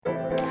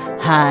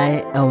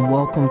Hi, and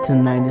welcome to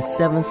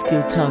 97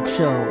 Skill Talk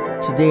Show.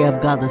 Today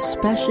I've got a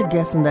special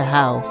guest in the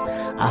house.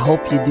 I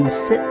hope you do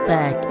sit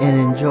back and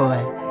enjoy.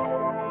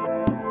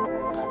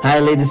 Hi,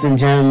 ladies and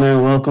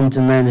gentlemen, welcome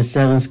to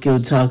 97 Skill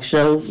Talk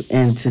Show.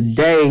 And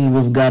today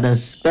we've got a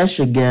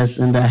special guest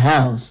in the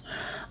house.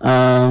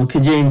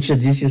 Could you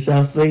introduce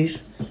yourself,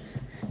 please?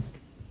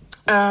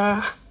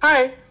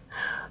 Hi,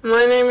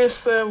 my name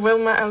is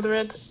Wilma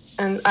Eldoret,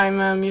 and I'm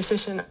a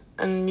musician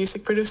and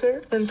music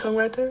producer and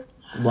songwriter.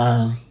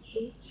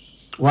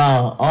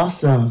 Wow,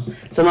 awesome.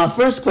 So my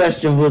first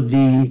question would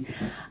be,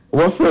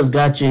 what first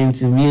got you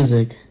into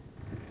music?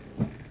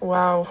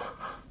 Wow,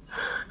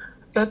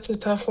 that's a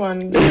tough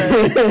one.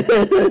 Because,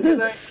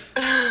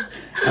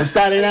 I'm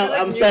starting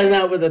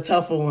out with the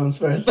tougher ones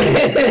first. Maybe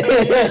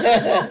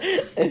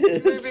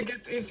it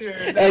gets easier.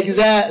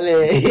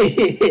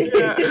 Exactly.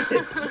 Yeah.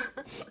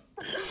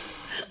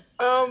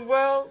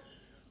 Well,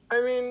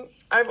 I mean,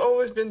 I've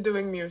always been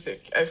doing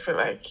music. I feel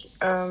like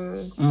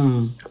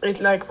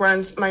it like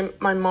runs.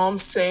 My mom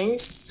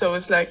sings, so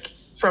it's like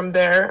from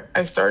there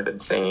I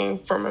started singing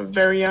from a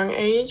very young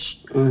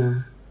age.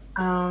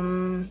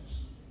 And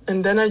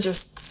then I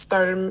just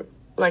started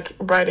like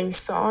writing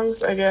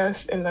songs, I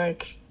guess, in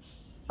like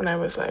when I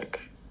was like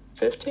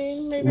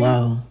 15, maybe.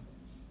 Wow.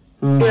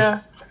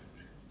 Yeah.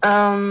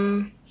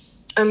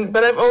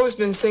 But I've always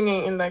been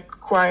singing in like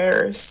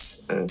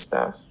choirs and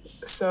stuff.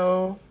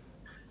 So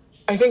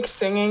I think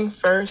singing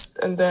first,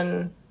 and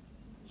then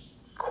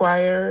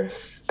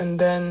choirs, and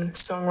then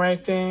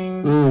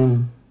songwriting.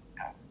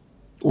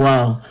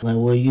 Wow. Like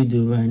what you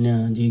do right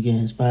now, do you get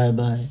inspired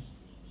by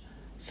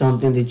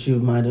something that you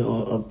might have,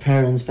 or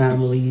parents,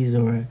 families,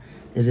 or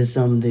is it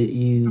something that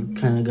you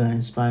kind of got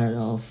inspired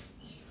off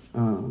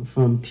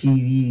from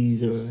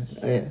TVs or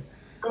yeah?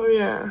 Oh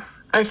yeah,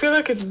 I feel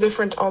like it's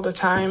different all the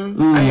time.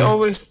 I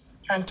always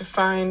trying to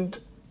find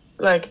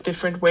like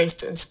different ways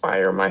to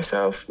inspire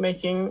myself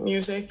making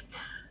music.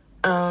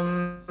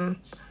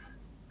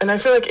 And I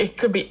feel like it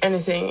could be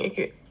anything.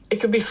 It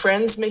could be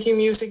friends making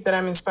music that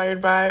I'm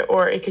inspired by,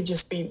 or it could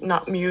just be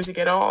not music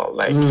at all.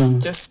 Like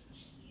just,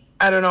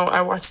 I don't know,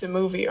 I watched a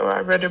movie or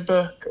I read a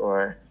book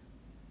or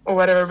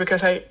whatever,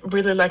 because I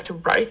really like to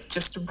write,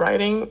 just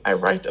writing. I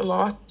write a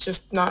lot,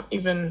 just not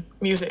even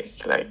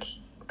music, like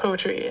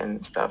poetry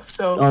and stuff.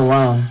 So oh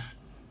wow.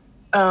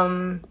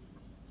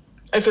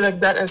 I feel like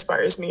that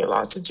inspires me a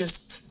lot to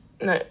just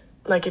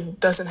like it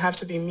doesn't have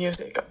to be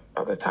music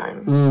all the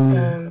time.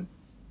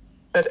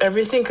 But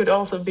everything could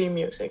also be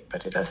music,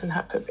 but it doesn't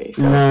have to be.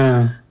 So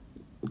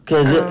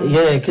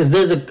because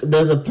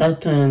there's a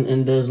pattern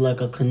and there's like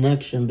a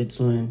connection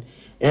between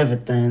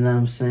everything. You know what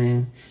I'm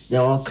saying,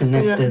 they're all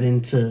connected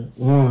into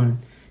one.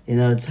 You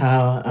know, it's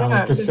how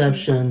our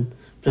perception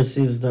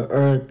perceives the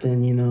earth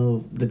and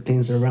the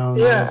things around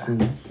us, and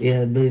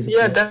basically.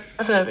 Yeah,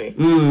 definitely.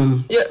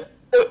 Yeah.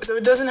 So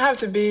it doesn't have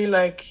to be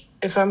like,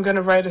 if I'm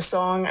gonna write a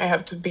song, I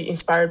have to be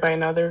inspired by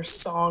another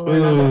song or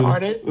another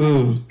artist.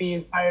 To be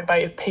inspired by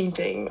a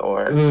painting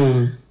or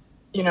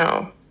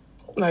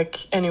like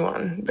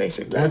anyone,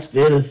 basically. That's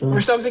beautiful. Or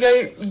something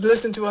I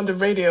listen to on the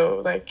radio,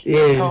 like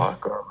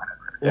talk or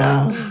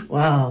whatever.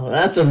 Wow,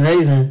 that's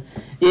amazing.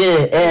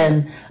 Yeah,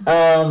 and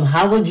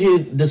how would you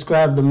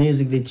describe the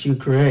music that you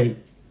create?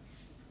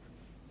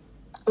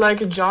 Like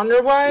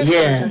genre-wise?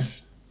 Yeah. Or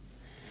just,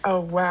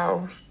 oh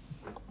wow.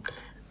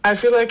 I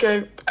feel like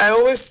I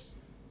always,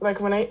 like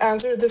when I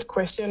answer this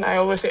question, I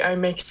always say I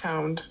make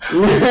sound.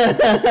 Yeah,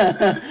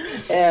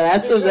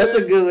 that's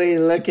a good way to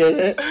look at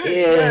it.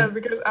 Yeah,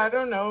 because I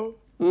don't know.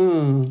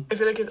 I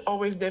feel like it's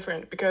always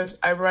different because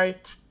I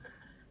write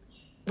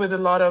with a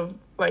lot of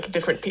like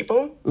different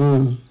people,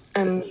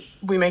 and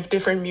we make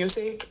different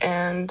music,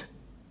 and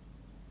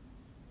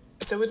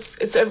so it's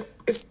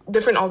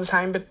different all the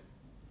time. But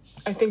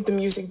I think the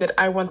music that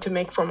I want to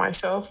make for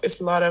myself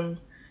is a lot of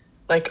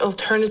like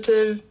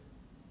alternative.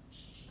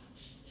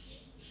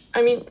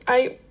 I mean,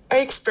 I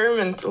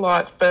experiment a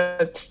lot,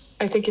 but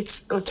I think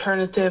it's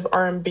alternative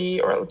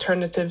R&B or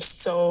alternative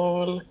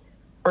soul,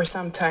 or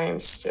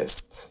sometimes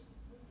just,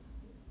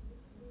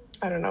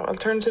 I don't know,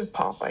 alternative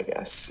pop, I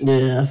guess.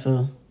 Yeah, I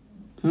feel.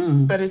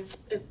 But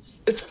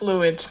it's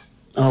fluid.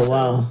 Oh,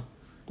 so,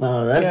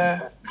 wow,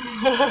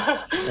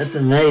 that's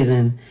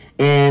amazing.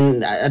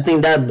 And I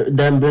think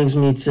that brings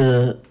me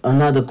to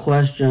another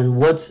question.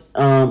 What's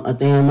I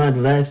think I might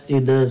have asked you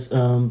this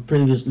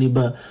previously,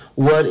 but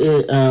what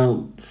is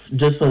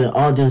just for the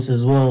audience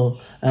as well?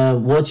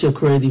 What's your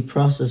creative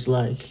process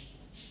like?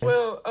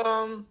 Well,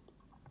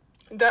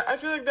 that I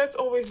feel like that's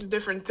always a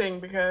different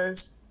thing,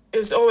 because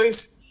it's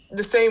always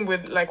the same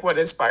with like what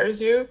inspires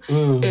you.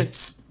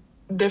 It's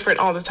different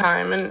all the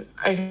time, and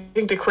I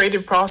think the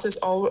creative process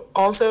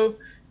also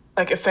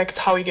like affects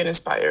how you get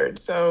inspired.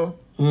 So.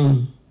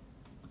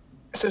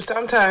 So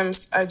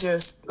sometimes I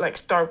just like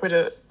start with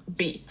a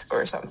beat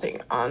or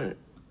something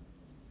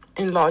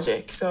in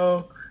Logic.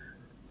 So,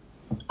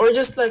 or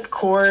just like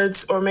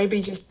chords, or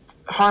maybe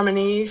just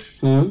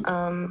harmonies.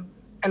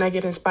 And I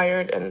get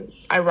inspired and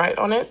I write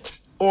on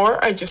it,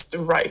 or I just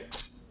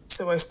write.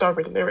 so I start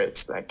with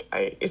lyrics. Like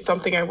it's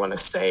something I want to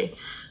say,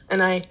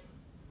 and I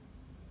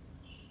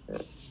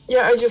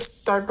just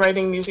start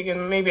writing music,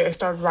 and maybe I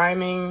start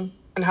rhyming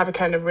and have a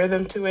kind of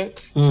rhythm to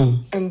it,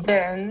 and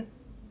then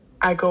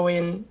I go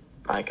in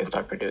like and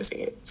start producing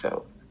it.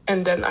 So,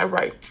 and then I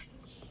write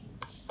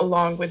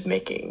along with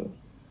making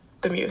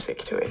the music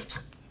to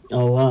it.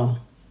 Oh wow.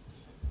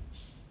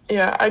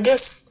 Yeah, I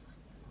guess,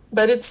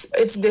 but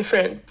it's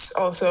different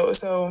also.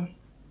 So,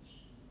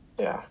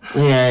 yeah.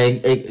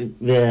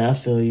 Yeah, I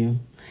feel you.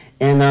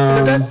 And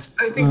But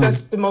I think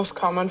that's the most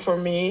common for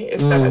me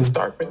is that I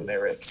start with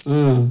lyrics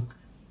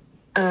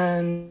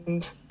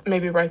and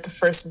maybe write the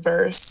first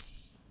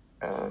verse,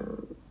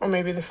 or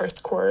maybe the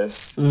first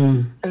chorus,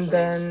 and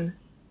then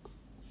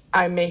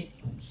I make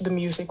the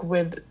music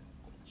with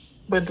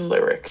the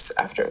lyrics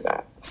after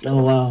that. So,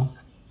 oh wow.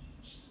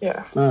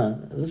 yeah.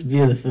 That's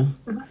beautiful.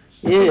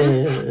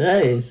 Yeah,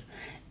 nice.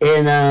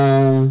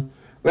 And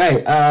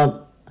right.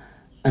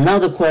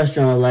 Another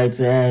question I'd like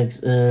to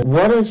ask: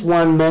 what is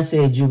one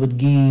message you would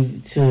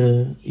give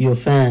to your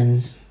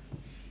fans?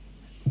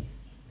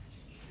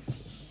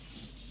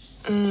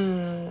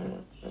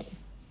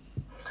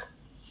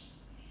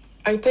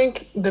 I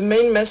think the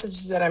main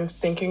message that I'm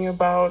thinking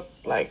about,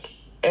 like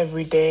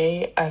every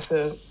day as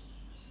a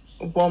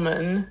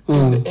woman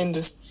in the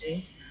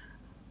industry,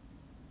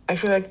 I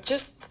feel like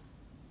just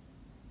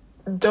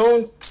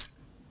don't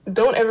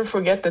ever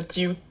forget that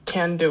you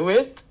can do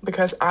it,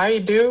 because I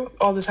do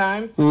all the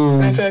time.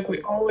 And I feel like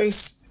we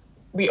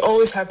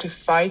always have to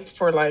fight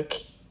for like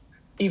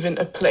even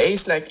a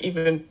place, like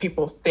even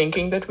people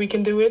thinking that we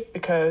can do it,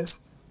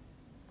 because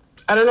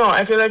I don't know,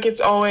 I feel like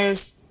it's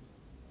always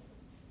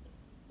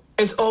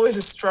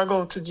a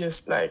struggle to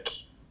just like,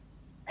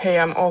 hey,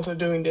 I'm also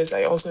doing this,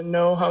 I also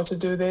know how to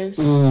do this,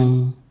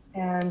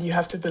 and you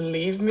have to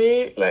believe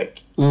me. Like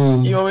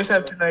you always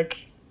have to like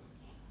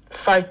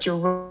fight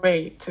your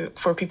way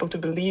for people to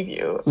believe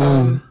you.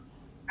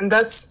 And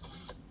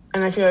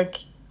I feel like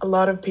a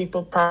lot of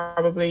people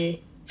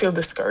probably feel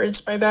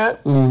discouraged by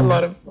that. A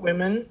lot of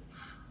women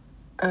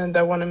and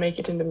that want to make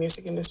it in the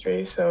music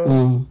industry.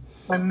 So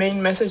my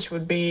main message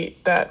would be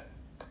that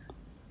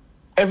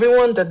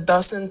everyone that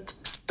doesn't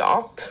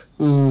stop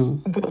will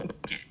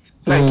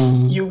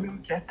you will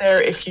get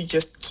there if you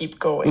just keep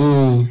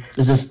going.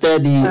 It's a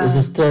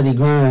steady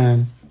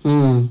grind.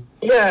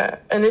 Yeah,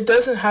 and it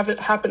doesn't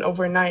happen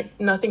overnight.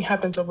 Nothing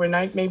happens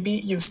overnight. Maybe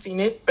you've seen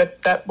it, but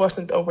that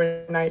wasn't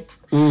overnight.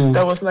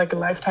 That was like a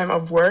lifetime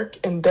of work,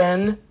 and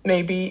then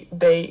maybe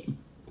they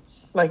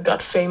like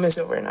got famous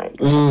overnight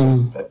or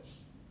something. But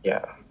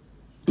yeah,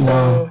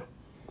 so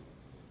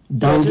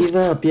don't give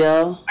up,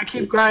 y'all. I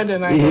keep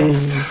grinding, I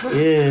guess.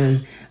 Yeah.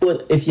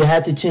 If you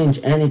had to change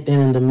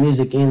anything in the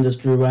music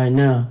industry right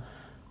now,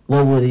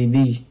 what would it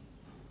be?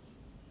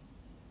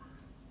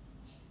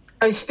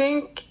 I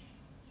think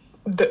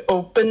the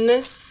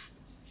openness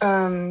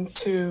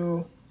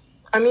to,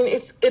 I mean,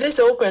 it is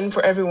open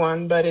for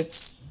everyone, but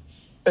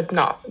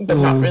not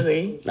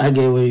really. I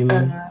get what you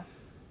mean.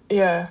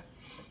 Yeah,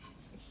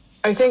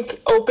 I think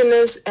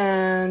openness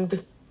and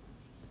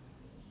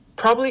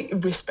probably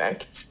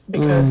respect,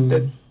 because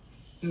that's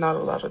not a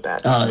lot of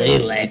that. Oh, they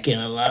lacking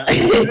a lot.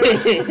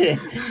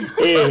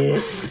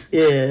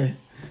 yeah.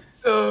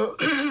 So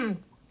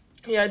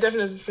yeah, I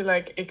definitely feel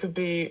like it could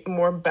be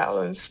more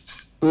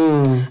balanced.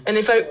 And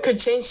if I could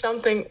change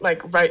something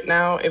like right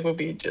now, it would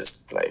be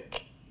just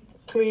like,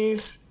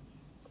 please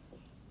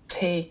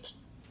take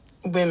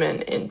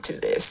women into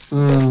this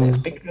business,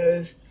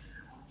 because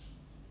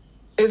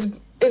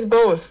it's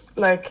both.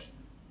 Like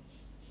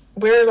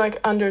we're like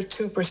under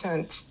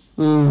 2%.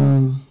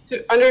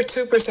 Under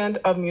 2%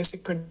 of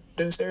music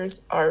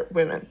producers are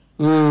women,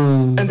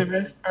 and the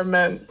rest are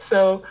men.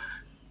 So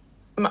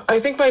I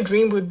think my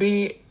dream would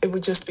be, it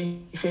would just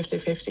be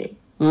 50-50.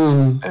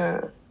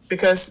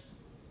 Because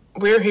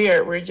we're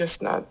here, we're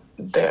just not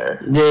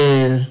there.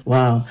 Yeah,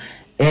 wow.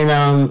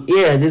 And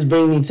this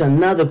brings me to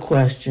another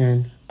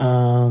question.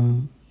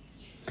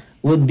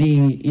 Would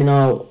be,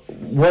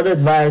 what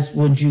advice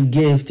would you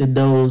give to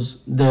those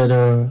that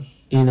are,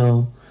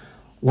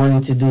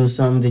 wanting to do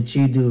something that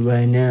you do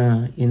right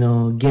now,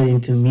 get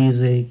into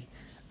music,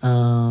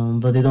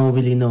 but they don't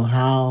really know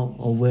how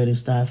or where to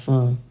start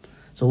from?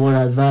 So what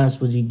advice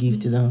would you give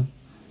to them?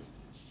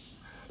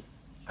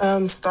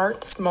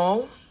 Start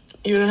small.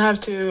 You don't have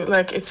to,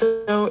 like, it's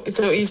so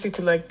easy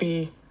to like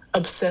be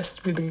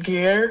obsessed with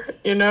gear,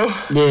 Yeah.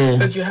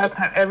 That you have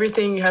to have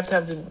everything. You have to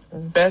have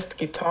the best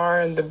guitar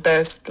and the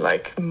best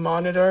like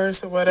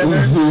monitors or whatever.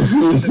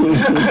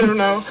 I don't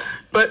know,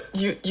 but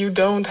you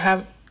don't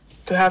have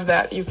to have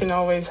that. You can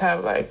always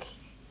have like,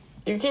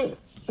 you can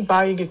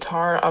buy a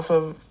guitar off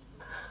of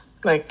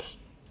like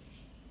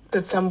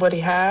that somebody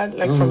had,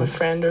 like from a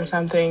friend or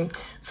something,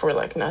 for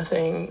like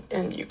nothing,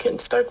 and you can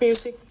start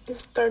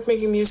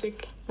making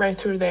music right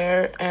through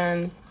there.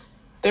 And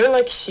they're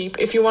like cheap.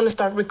 If you want to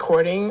start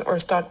recording or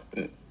start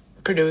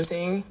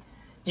producing,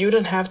 you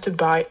don't have to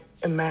buy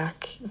a Mac,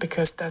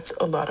 because that's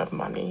a lot of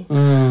money.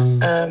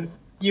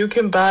 You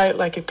can buy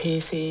like a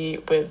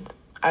PC with,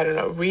 I don't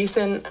know,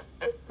 Reason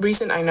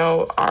Reason I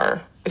Know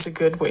is a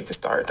good way to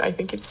start. I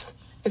think it's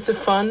a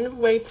fun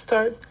way to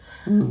start.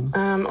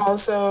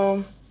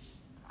 Also,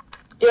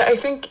 yeah, I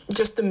think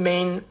just the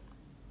main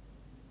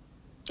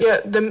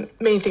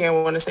thing I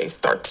want to say is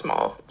start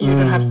small. You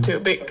don't have to,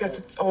 because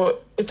it's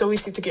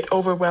always easy to get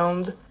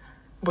overwhelmed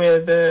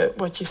with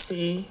what you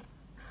see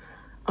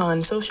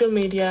on social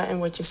media and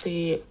what you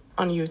see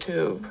on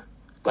YouTube,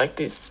 like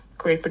these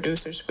great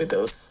producers with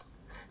those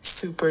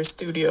super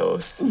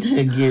studios,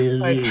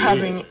 like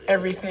having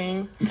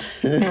everything,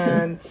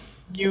 and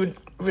you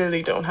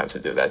really don't have to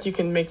do that. You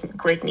can make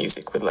great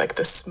music with like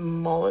the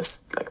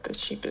smallest, like the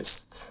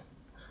cheapest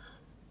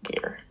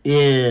gear.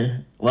 Yeah.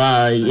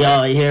 Wow,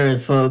 y'all hear it,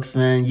 folks,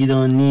 man. You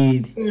don't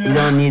need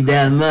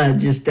that much,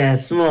 just that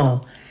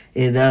small.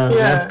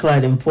 That's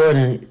quite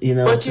important,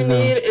 What you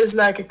need is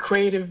like a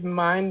creative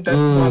mind that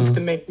wants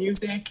to make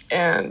music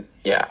and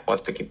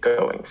wants to keep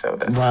going. So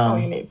that's all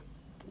you need.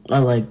 I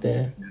like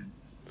that.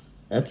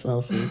 That's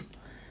awesome.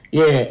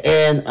 Yeah,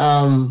 and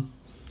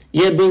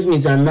it brings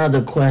me to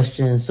another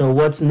question. So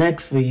what's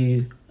next for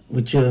you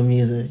with your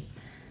music?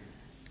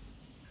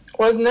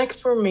 What's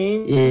next for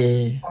me?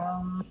 Yeah.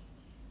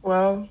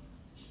 Well,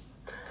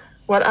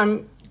 what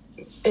I'm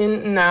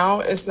in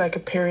now is like a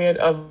period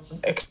of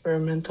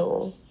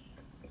experimental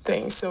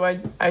things. So I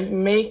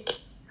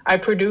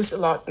produce a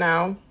lot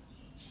now,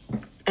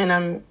 and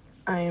I'm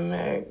in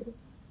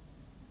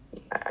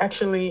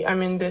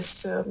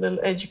this little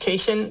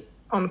education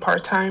on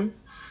part-time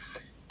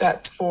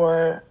that's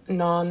for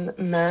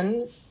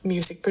non-men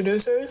music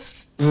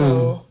producers.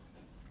 So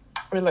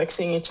we're like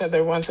seeing each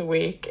other once a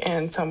week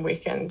and some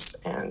weekends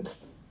and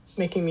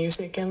making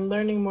music and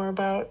learning more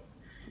about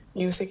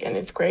music, and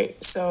it's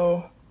great.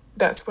 So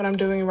that's what I'm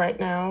doing right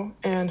now,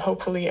 and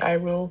hopefully I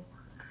will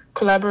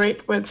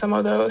collaborate with some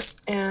of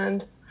those.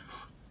 And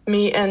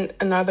me and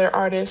another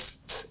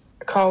artist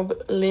called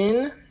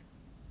Lynn,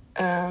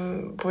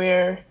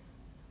 we're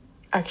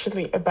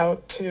actually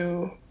about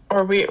to,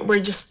 or we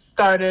just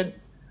started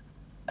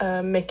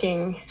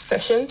making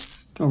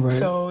sessions,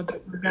 so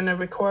that we're gonna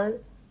record,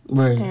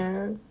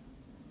 and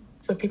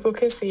so people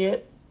can see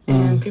it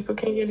and people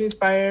can get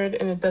inspired,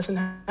 and it doesn't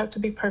have to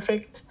be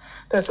perfect.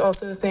 That's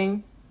also the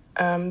thing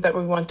that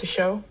we want to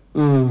show.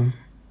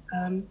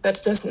 That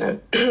it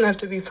doesn't have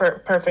to be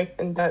perfect,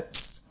 and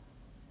that's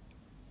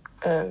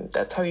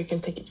how you can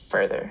take it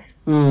further.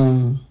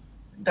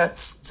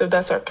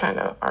 That's our kind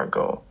of our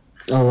goal.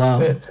 Oh wow!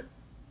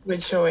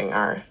 With showing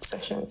our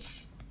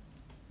sessions.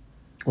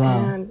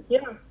 Wow. And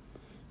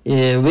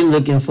yeah, we're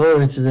looking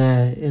forward to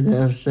that. You know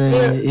what I'm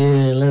saying?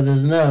 Yeah, let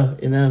us know.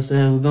 You know what I'm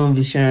saying? We're gonna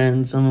be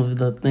sharing some of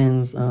the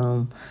things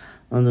on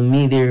the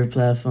media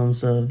platform.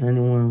 So if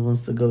anyone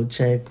wants to go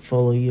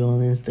follow you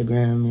on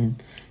Instagram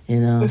and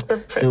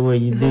see what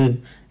you do,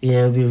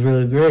 it'll be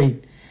real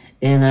great.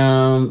 And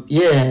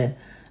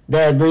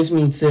that brings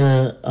me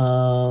to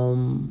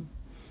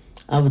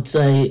I would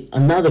say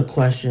another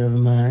question of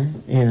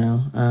mine.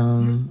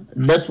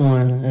 This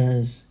one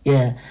is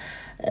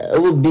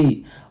it would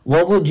be,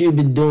 what would you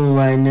be doing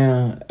right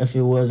now if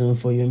it wasn't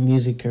for your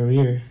music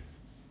career?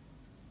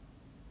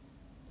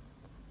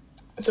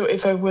 So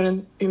if I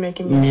wouldn't be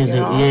making music at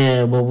all?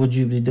 Yeah, what would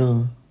you be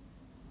doing?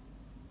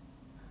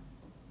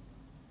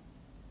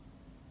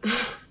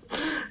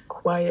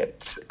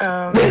 Quiet.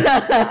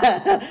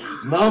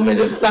 Moment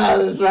of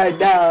silence right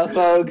now,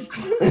 folks.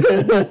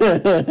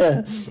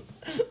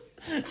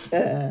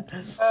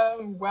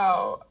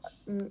 Wow.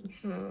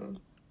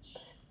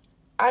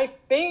 I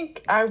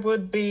think I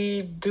would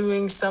be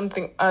doing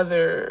something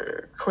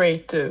other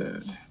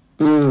creative.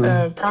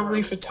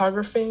 Probably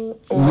photographing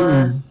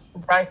or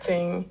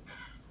writing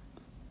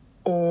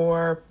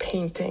or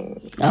painting.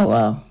 Oh,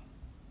 wow.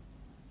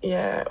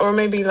 Yeah, or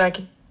maybe like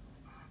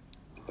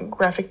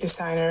graphic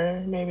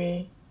designer,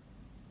 maybe.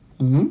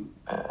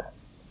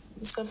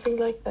 Something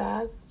like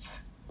that.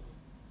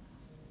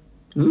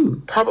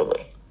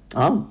 Probably.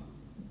 Oh.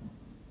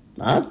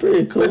 That's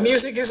pretty cool. But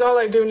music is all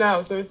I do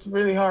now, so it's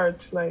really hard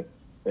to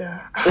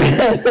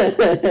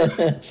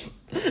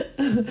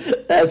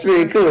That's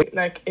pretty cool.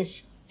 Like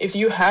if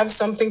you have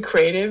something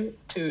creative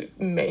to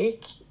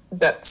make,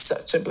 that's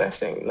such a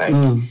blessing.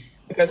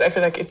 Because I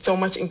feel like it's so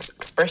much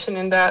expression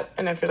in that,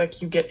 and I feel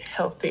like you get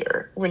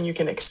healthier when you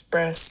can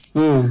express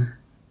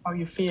how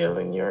you feel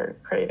in your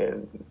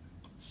creative.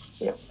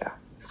 Yeah.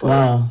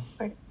 Wow.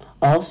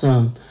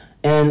 Awesome.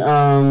 And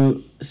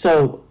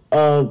so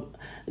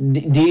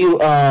do you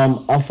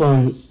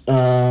often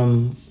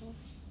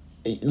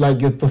like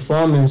your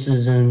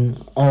performances and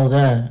all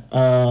that?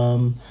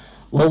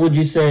 What would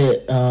you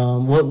say?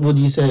 What would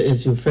you say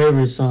is your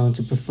favorite song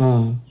to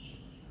perform?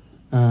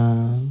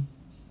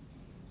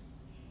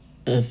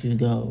 If you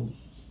go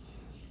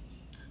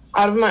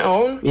out of my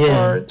own,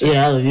 or just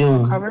out of your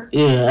own cover.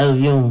 Yeah, out of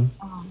your own.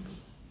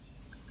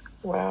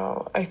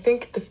 Well, I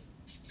think the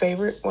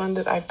favorite one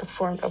that I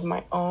performed of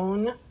my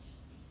own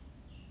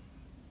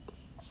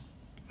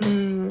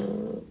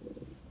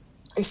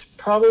is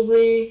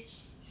probably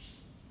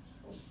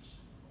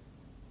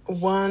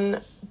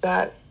one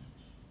that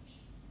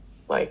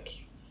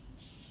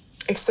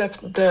except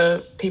the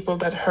people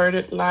that heard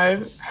it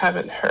live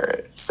haven't heard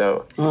it,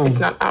 so it's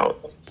not out.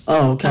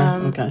 Oh, okay,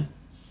 okay.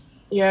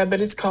 Yeah, but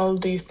it's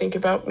called "Do You Think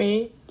About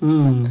Me,"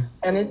 and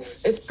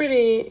it's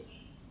pretty.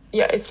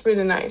 Yeah, it's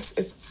really nice.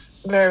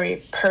 It's very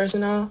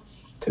personal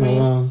to me,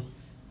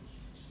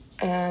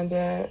 and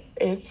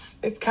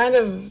it's kind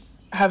of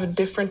have a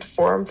different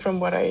form from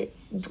what I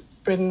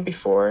written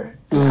before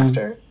and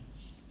after.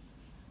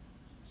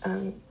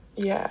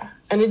 Yeah,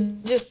 and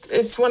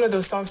it's one of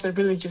those songs that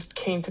really just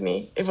came to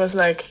me. It was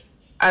like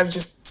I've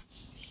just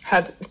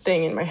had a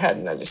thing in my head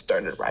and I just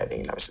started writing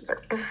and I was just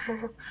like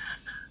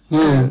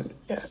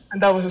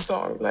and that was a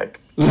song, like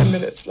 10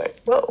 minutes, like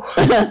whoa.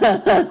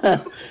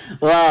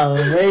 Wow,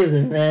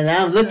 amazing, man.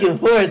 I'm looking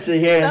forward to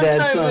hearing that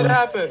song.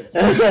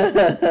 Sometimes it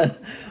happens.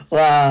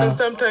 Wow. And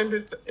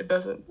sometimes it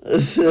doesn't.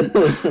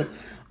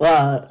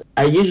 Wow.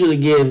 I usually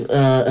give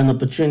an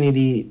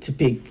opportunity to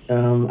pick.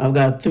 I've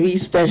got 3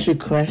 special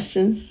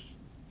questions.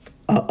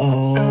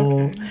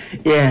 Okay.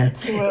 Yeah.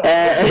 Well.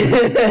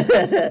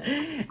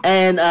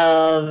 And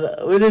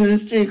within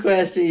this 3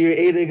 questions, you're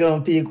either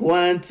gonna pick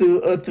 1,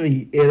 2, or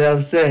 3. You know what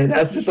I'm saying?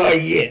 That's just all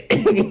you get.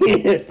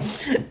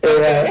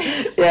 Okay.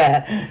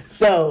 Yeah.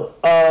 So,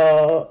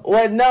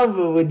 what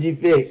number would you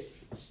pick?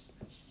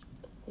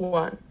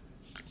 1.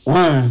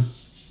 1.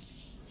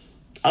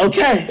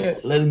 Okay. Yeah.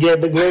 Let's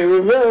get the great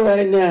reveal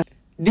right now.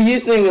 Do you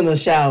sing in the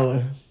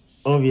shower?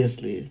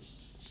 Obviously.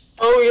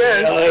 Oh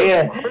yes. Oh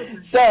yeah.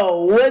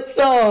 So what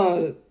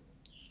song?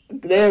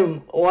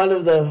 Then one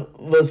of the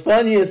most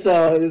funniest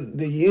songs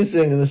that you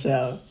sing in the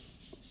shower.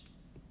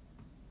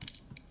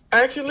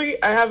 Actually,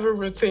 I have a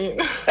routine.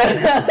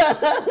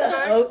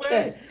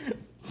 Okay.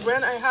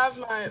 When I have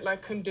my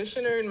like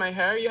conditioner in my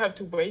hair, you have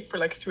to wait for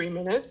like 3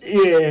 minutes.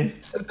 Yeah.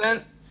 So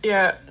then,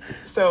 yeah.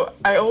 So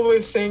I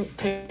always sing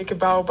 "Take a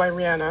Bow" by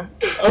Rihanna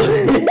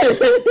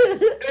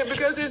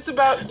because it's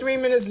about 3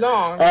 minutes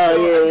long. Oh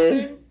so yeah. I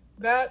sing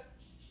that.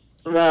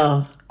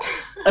 Wow.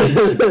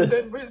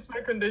 Then rinse my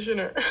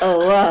conditioner.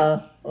 Oh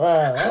wow.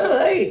 Wow. All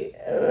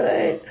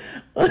right.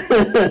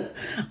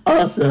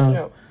 Awesome.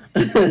 Yep.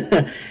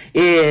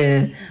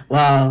 Yeah.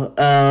 Wow.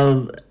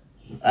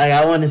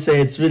 I want to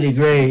say it's really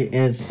great.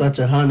 It's such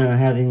a honor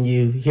having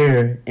you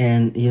here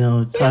and,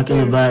 talking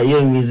about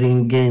your music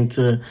and getting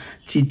to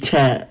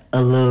chat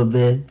a little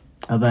bit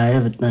about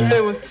everything.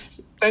 Yeah,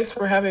 thanks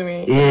for having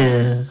me.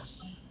 Yeah.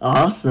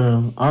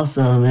 Awesome.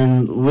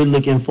 And we're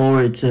looking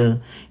forward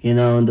to, in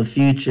the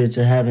future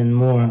to having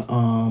more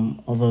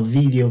of a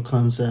video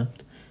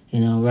concept.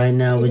 Right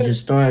now we're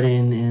just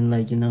starting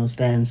and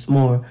starting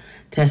small,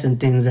 testing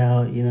things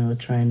out,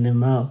 trying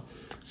them out.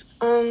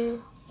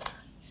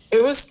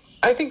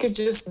 I think it's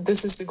just,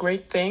 this is a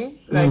great thing,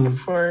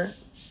 for,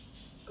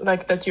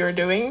 that you're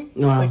doing,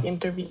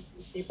 interview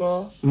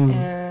people,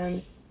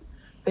 and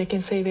they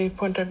can say their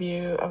point of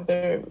view of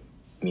their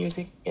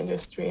music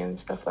industry and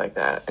stuff like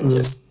that, and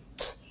just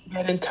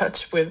get in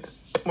touch with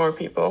more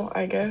people,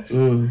 I guess.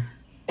 And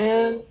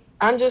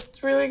I'm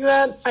just really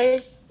glad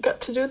I got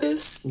to do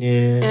this.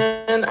 Yeah.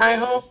 And I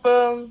hope,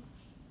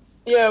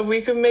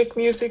 we could make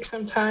music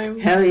sometime.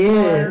 Hell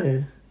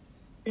yeah.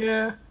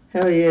 Yeah.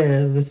 Hell yeah,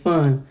 it'll be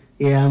fun.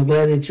 Yeah, I'm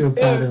glad that you're a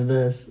part of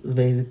this,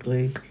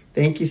 basically.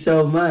 Thank you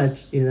so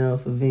much,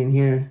 for being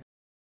here.